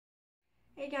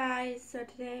Hey guys, so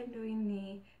today I'm doing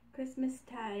the Christmas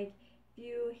tag. If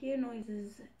you hear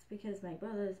noises, it's because my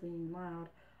brother is being loud.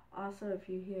 Also, if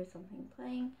you hear something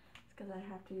playing, it's because I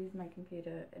have to use my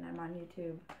computer and I'm on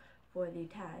YouTube for the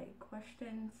tag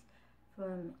questions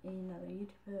from another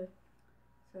YouTuber.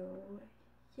 So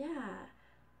yeah,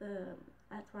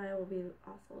 that's why I will be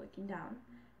also looking down.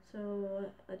 So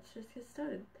let's just get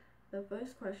started. The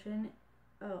first question,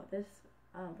 this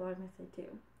vlogmas day 2.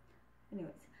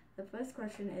 Anyways. The first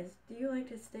question is, do you like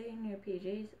to stay in your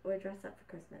PJs or dress up for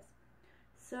Christmas?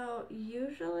 So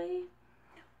usually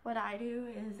what I do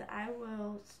is I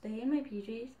will stay in my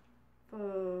PJs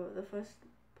for the first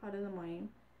part of the morning.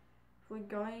 If we're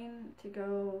going to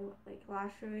go, like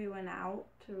last year we went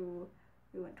to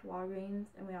Walgreens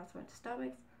and we also went to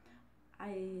Starbucks.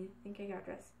 I think I got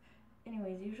dressed.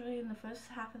 Anyways, usually in the first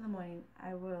half of the morning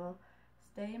I will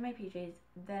stay in my PJs,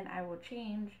 then I will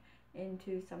change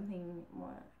into something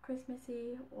more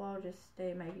Christmassy, or I'll just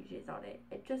stay in my PJs all day.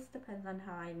 It just depends on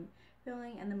how I'm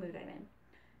feeling and the mood I'm in.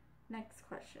 Next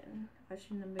question.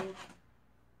 Question number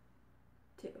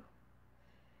 2.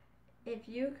 If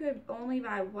you could only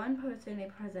buy one person a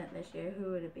present this year,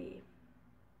 who would it be?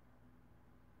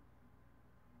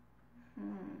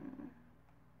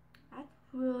 That's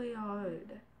really hard.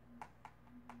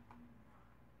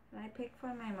 Can I pick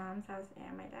from my mom's house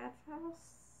and my dad's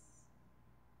house?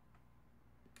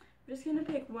 I'm just gonna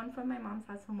pick one from my mom's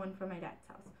house and one from my dad's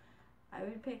house. I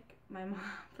would pick my mom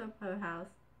from her house.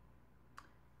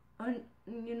 Oh,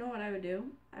 you know what I would do?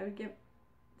 I would give.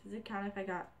 Does it count if I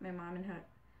got my mom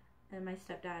and my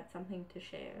stepdad something to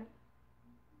share?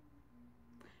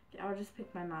 Okay, I'll just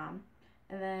pick my mom.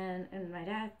 And then in my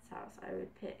dad's house, I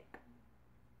would pick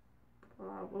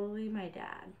probably my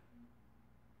dad.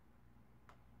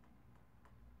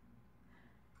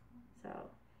 So,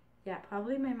 yeah,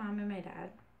 probably my mom and my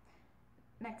dad.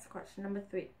 Next question, number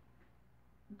 3.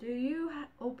 Do you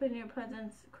open your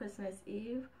presents Christmas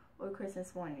Eve or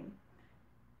Christmas morning?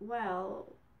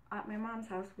 Well, at my mom's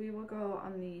house, we will go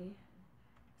on the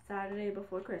Saturday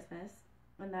before Christmas,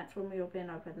 and that's when we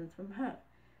open our presents from her.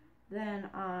 Then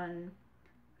on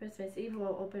Christmas Eve, we'll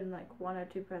open like 1 or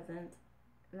 2 presents,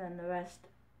 and then the rest,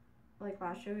 like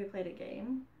last year, we played a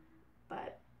game.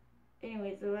 But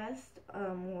anyways, the rest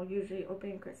we'll usually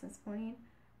open Christmas morning.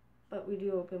 But we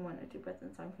do open 1 or 2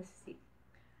 presents on Christmas Eve.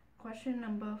 Question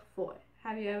number 4.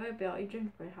 Have you ever built a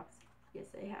gingerbread house?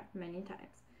 Yes, I have, many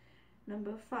times.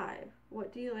 Number 5.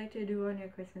 What do you like to do on your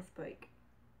Christmas break?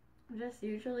 Just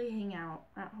usually hang out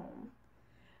at home.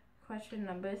 Question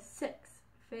number 6.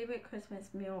 Favorite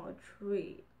Christmas meal or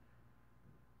treat?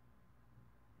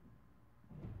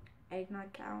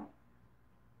 Eggnog count?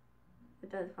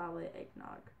 It does probably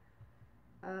eggnog.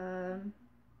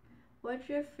 What's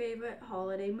your favorite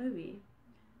holiday movie?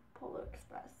 Polar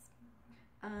Express.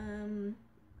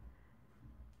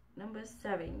 Number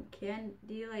 7.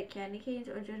 Do you like candy canes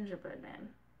or gingerbread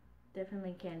man?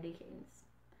 Definitely candy canes.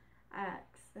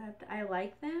 Except I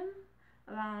like them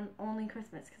around only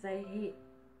Christmas because I hate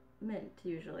mint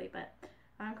usually, but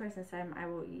around Christmas time I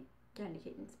will eat candy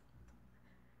canes.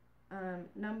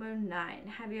 Number 9.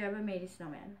 Have you ever made a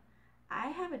snowman? I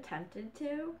have attempted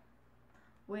to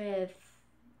with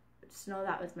snow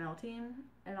that was melting,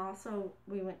 and also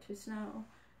we went to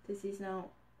see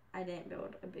snow. I didn't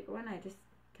build a big one.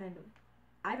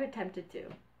 I've attempted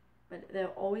to, but they're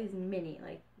always mini,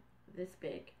 like this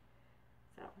big.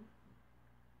 So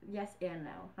yes and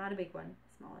no, not a big one,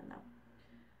 small one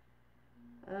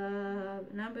though.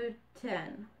 Number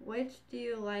 10. Which do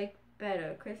you like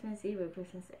better, Christmas Eve or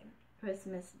Christmas Day?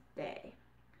 Christmas Day.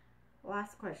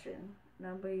 Last question,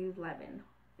 number 11.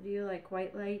 Do you like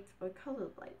white lights or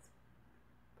colored lights?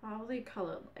 Probably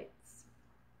colored lights.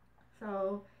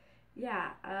 So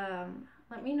yeah,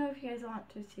 let me know if you guys want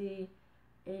to see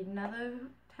another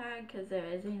tag, because there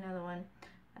is another one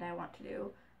that I want to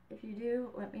do. If you do,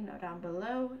 let me know down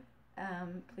below.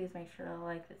 Please make sure to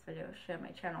like this video, share my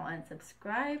channel, and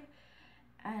subscribe.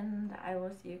 And I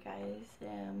will see you guys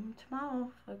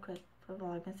tomorrow for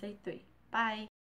vlogmas day 3. Bye.